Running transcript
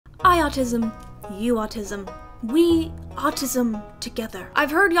I autism, you autism, we autism together.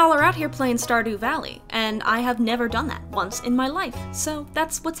 I've heard y'all are out here playing Stardew Valley, and I have never done that once in my life, so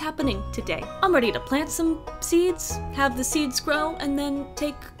that's what's happening today. I'm ready to plant some seeds, have the seeds grow, and then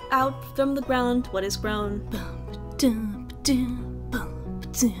take out from the ground what is grown.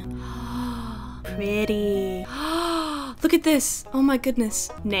 Pretty. Look at this. Oh my goodness.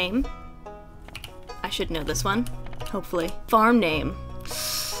 Name. I should know this one. Hopefully. Farm name.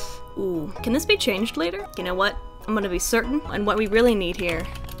 Ooh. Can this be changed later? You know what? I'm gonna be certain. And what we really need here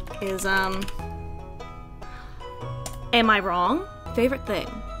is, am I wrong? Favorite thing.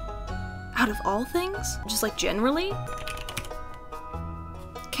 Out of all things? Just like generally?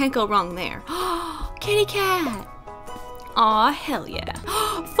 Can't go wrong there. Kitty cat! Aw, hell yeah.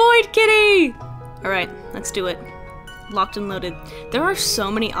 Void kitty! Alright, let's do it. Locked and loaded. There are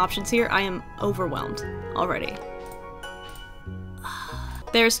so many options here, I am overwhelmed already.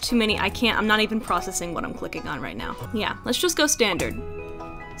 There's too many, I'm not even processing what I'm clicking on right now. Yeah, let's just go standard.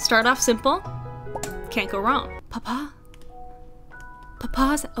 Start off simple. Can't go wrong. Papa?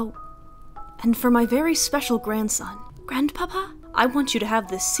 Papa's, oh. And for my very special grandson. Grandpapa? I want you to have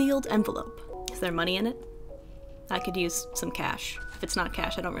this sealed envelope. Is there money in it? I could use some cash. If it's not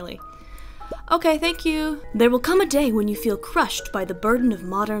cash, I don't really... Okay, thank you. There will come a day when you feel crushed by the burden of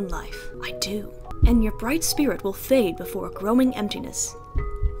modern life. I do. And your bright spirit will fade before a growing emptiness.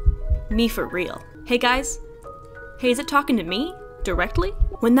 Me for real. Hey guys? Hey, is it talking to me? Directly?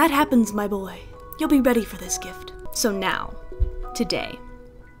 When that happens, my boy, you'll be ready for this gift. So now, today,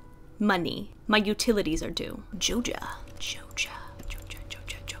 money. My utilities are due. Joja.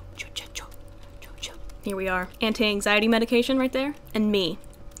 Here we are. Anti-anxiety medication right there. And me.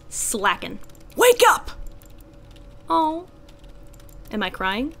 Slacking. Wake up! Oh. Am I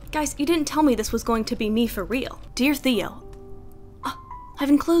crying? Guys, you didn't tell me this was going to be me for real. Dear Theo, I've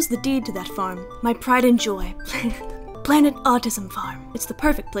enclosed the deed to that farm. My pride and joy. Planet Autism Farm. It's the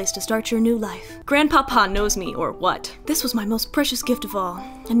perfect place to start your new life. Grandpapa knows me, or what? This was my most precious gift of all,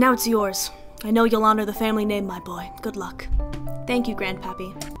 and now it's yours. I know you'll honor the family name, my boy. Good luck. Thank you,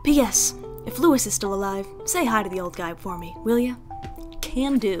 Grandpappy. P.S. If Lewis is still alive, say hi to the old guy for me, will ya?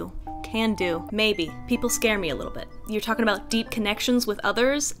 Can do. Can do. Maybe. People scare me a little bit. You're talking about deep connections with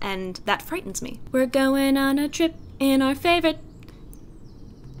others, and that frightens me. We're going on a trip in our favorite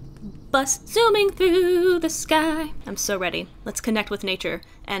bus, zooming through the sky. I'm so ready. Let's connect with nature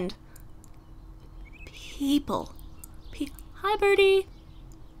and people. Hi, birdie.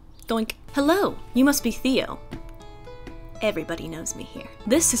 Doink. Hello, you must be Theo. Everybody knows me here.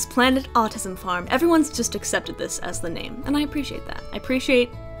 This is Planet Autism Farm. Everyone's just accepted this as the name, and I appreciate that. I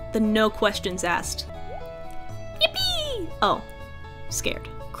appreciate the no questions asked. Yippee! Oh, scared.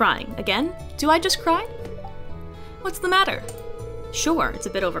 Crying. Again? Do I just cry? What's the matter? Sure, it's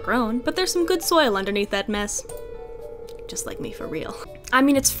a bit overgrown, but there's some good soil underneath that mess. Just like me for real. I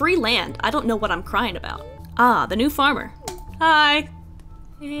mean, it's free land. I don't know what I'm crying about. Ah, the new farmer. Hi.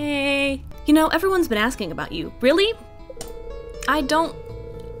 Hey. You know, everyone's been asking about you. Really? I don't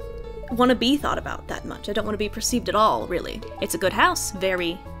want to be thought about that much. I don't want to be perceived at all, really. It's a good house,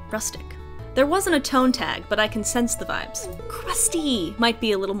 very rustic. There wasn't a tone tag, but I can sense the vibes. Crusty might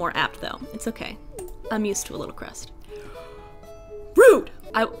be a little more apt, though. It's okay. I'm used to a little crust. Rude!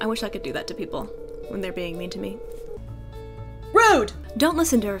 I wish I could do that to people when they're being mean to me. Rude! Don't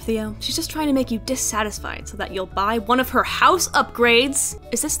listen to her, Theo. She's just trying to make you dissatisfied so that you'll buy one of her house upgrades.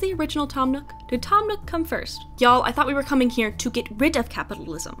 Is this the original Tom Nook? Did Tom Nook come first? Y'all, I thought we were coming here to get rid of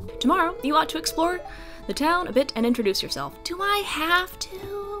capitalism. Tomorrow, you ought to explore the town a bit and introduce yourself. Do I have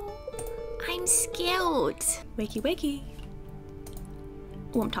to? I'm scared. Wakey, wakey.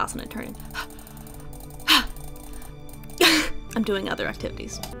 Oh, I'm tossing and turning. I'm doing other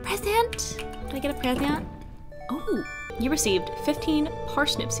activities. Present? Did I get a present? Oh. You received 15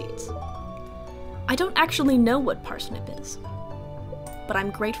 parsnip seeds. I don't actually know what parsnip is, but I'm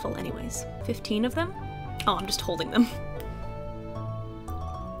grateful anyways. 15 of them? Oh, I'm just holding them.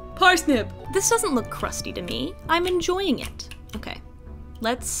 Parsnip! This doesn't look crusty to me. I'm enjoying it. Okay,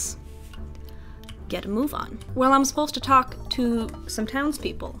 let's get a move on. Well, I'm supposed to talk to some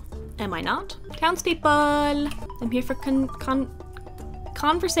townspeople. Am I not? Townspeople! I'm here for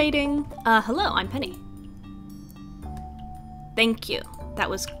conversating. Hello, I'm Penny. Thank you. That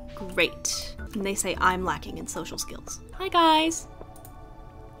was great. And they say I'm lacking in social skills. Hi, guys.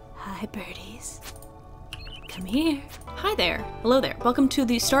 Hi, birdies. Come here. Hi there. Hello there. Welcome to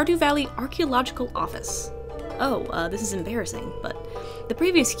the Stardew Valley Archaeological Office. Oh, this is embarrassing, but the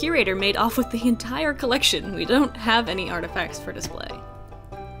previous curator made off with the entire collection. We don't have any artifacts for display.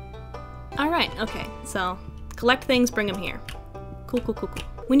 Alright, okay. So, collect things, bring them here. Cool, cool, cool,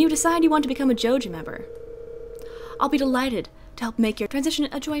 cool. When you decide you want to become a Joja member, I'll be delighted to help make your transition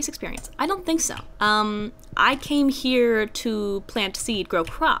a joyous experience. I don't think so. I came here to plant seed, grow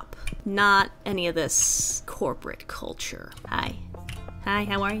crop, not any of this corporate culture. Hi. Hi,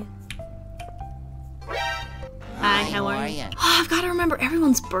 how are you? Hi, how are you? Oh, I've got to remember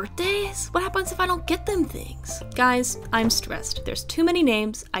everyone's birthdays. What happens if I don't get them things? Guys, I'm stressed. There's too many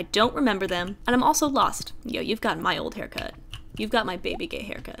names, I don't remember them, and I'm also lost. Yo, you've got my old haircut. You've got my baby gay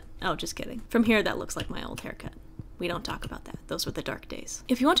haircut. Oh, just kidding. From here, that looks like my old haircut. We don't talk about that. Those were the dark days.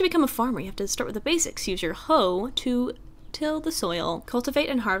 If you want to become a farmer, you have to start with the basics. Use your hoe to till the soil, cultivate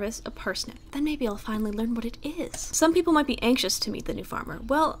and harvest a parsnip. Then maybe I'll finally learn what it is. Some people might be anxious to meet the new farmer.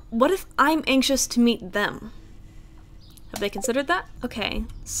 Well, what if I'm anxious to meet them? Have they considered that? Okay,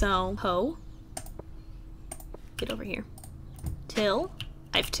 so hoe. Get over here. Till.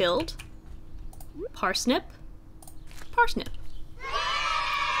 I've tilled. Parsnip. Parsnip.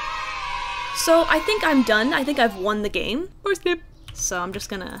 So I think I'm done. I think I've won the game. Parsnip. So I'm just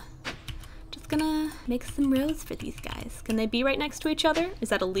gonna make some rows for these guys. Can they be right next to each other? Is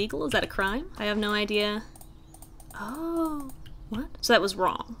that illegal? Is that a crime? I have no idea. Oh, what? So that was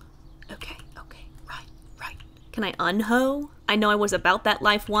wrong. Okay, right. Can I unhoe? I know I was about that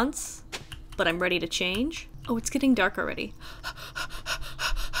life once, but I'm ready to change. Oh, it's getting dark already.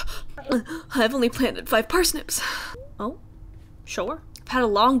 I've only planted 5 parsnips. Oh, sure. I've had a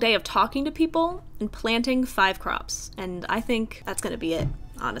long day of talking to people and planting 5 crops, and I think that's gonna be it,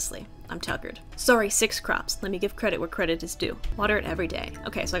 honestly. I'm tuckered. Sorry, 6 crops. Let me give credit where credit is due. Water it every day.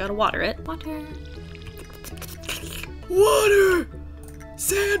 Okay, so I gotta water it. Water. Water!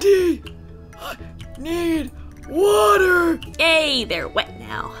 Sandy! I need water! Yay, they're wet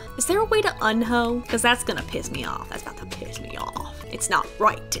now. Is there a way to unhoe? Because that's gonna piss me off. That's about to piss me off. It's not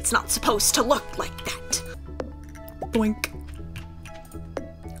right. It's not supposed to look like that. Boink.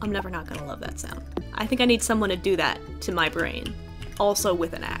 I'm never not gonna love that sound. I think I need someone to do that to my brain. Also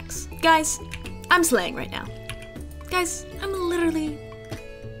with an axe. Guys, I'm slaying right now. Guys, I'm literally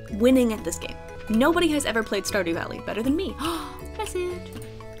winning at this game. Nobody has ever played Stardew Valley better than me. Message.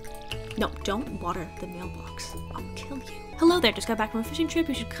 No, don't water the mailbox. I'll kill you. Hello there, just got back from a fishing trip.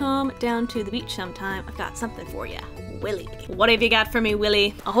 You should come down to the beach sometime. I've got something for you. Willie. What have you got for me,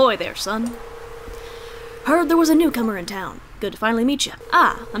 Willie? Ahoy there, son. Heard there was a newcomer in town. Good to finally meet you.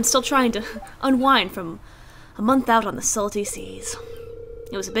 Ah, I'm still trying to unwind from a month out on the salty seas.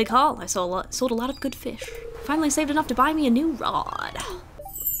 It was a big haul. I sold a lot of good fish. Finally saved enough to buy me a new rod.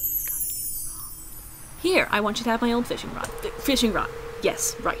 Here, I want you to have my old fishing rod. Fishing rod.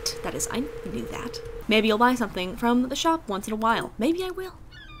 Yes, right. That is, I knew that. Maybe you'll buy something from the shop once in a while. Maybe I will.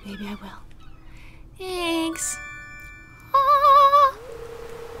 Maybe I will. Thanks. Ah!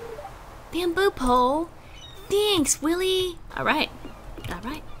 Bamboo pole. Thanks, Willie. All right.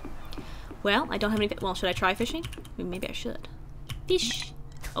 Well, I don't have any. Well, should I try fishing? Maybe I should. Fish.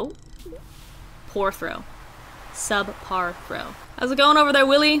 Oh. Poor throw. Subpar throw. How's it going over there,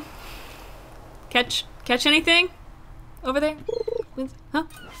 Willie? Catch anything? Over there? Huh?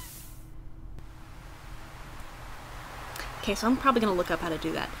 Okay, so I'm probably gonna look up how to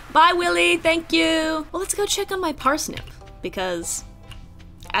do that. Bye, Willie! Thank you! Well, let's go check on my parsnip, because,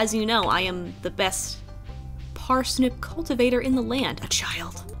 as you know, I am the best parsnip cultivator in the land. A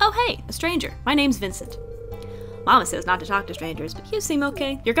child. Oh, hey, a stranger. My name's Vincent. Mama says not to talk to strangers, but you seem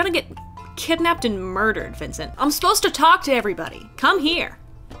okay. You're gonna get kidnapped and murdered, Vincent. I'm supposed to talk to everybody. Come here.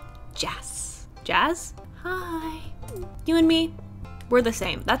 Jazz. Jazz? Hi. You and me, we're the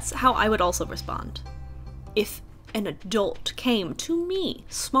same. That's how I would also respond. If an adult came to me,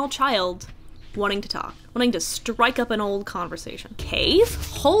 small child, wanting to talk, wanting to strike up an old conversation. Cave?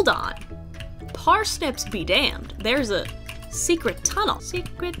 Hold on. Parsnips be damned. There's a secret tunnel.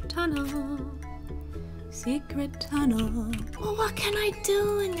 Secret tunnel. Secret tunnel. Well, what can I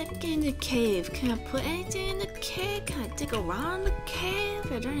do in the cave? Can I put anything in the cave? Can I dig around the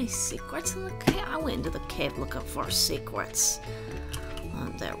cave? Are there any secrets in the cave? I went into the cave looking for secrets.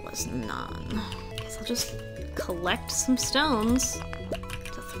 There was none. Guess I'll just collect some stones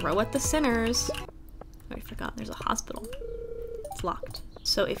to throw at the sinners. I forgot there's a hospital. It's locked.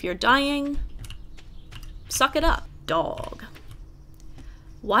 So if you're dying, suck it up. Dog.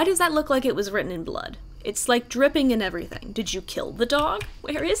 Why does that look like it was written in blood? It's like dripping and everything. Did you kill the dog?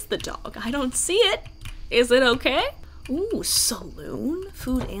 Where is the dog? I don't see it. Is it okay? Ooh, saloon,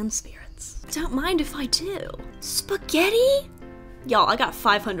 food and spirits. Don't mind if I do. Spaghetti? Y'all, I got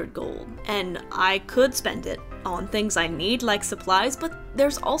 500 gold, and I could spend it on things I need, like supplies, but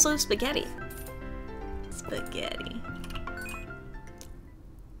there's also spaghetti. Spaghetti.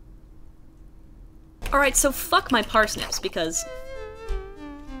 Alright, so fuck my parsnips, because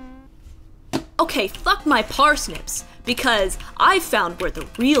Okay, fuck my parsnips, because I've found where the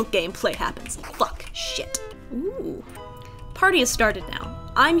real gameplay happens. Fuck shit. Ooh. Party has started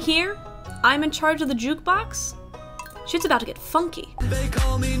now. I'm here. I'm in charge of the jukebox. Shit's about to get funky. They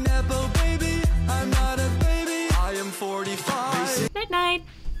call me Nepo baby. I'm not a baby. I am 45. Night night.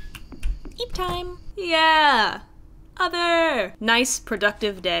 Eat time. Yeah. Other. Nice,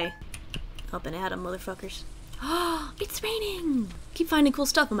 productive day. Up and at 'em, motherfuckers. Oh, it's raining. Keep finding cool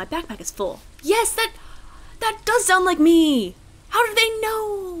stuff, but my backpack is full. Yes, that does sound like me. How did they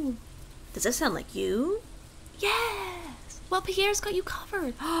know? Does this sound like you? Yes. Well, Pierre's got you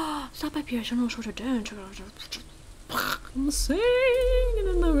covered. Stop by Pierre. I'm singing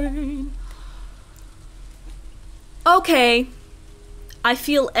in the rain. Okay. I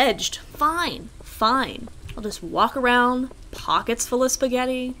feel edged. Fine. I'll just walk around, pockets full of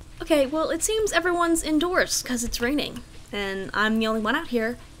spaghetti. Okay, well, it seems everyone's indoors because it's raining. And I'm the only one out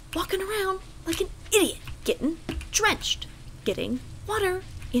here walking around like an idiot, getting drenched, getting water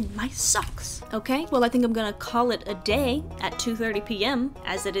in my socks. Okay, well, I think I'm gonna call it a day at 2:30 p.m.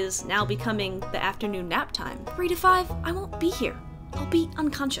 as it is now becoming the afternoon nap time. 3 to 5, I won't be here. I'll be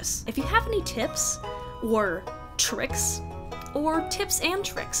unconscious. If you have any tips or tricks, or tips and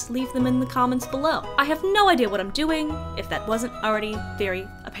tricks, leave them in the comments below. I have no idea what I'm doing, if that wasn't already very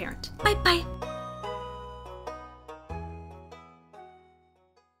apparent. Bye bye.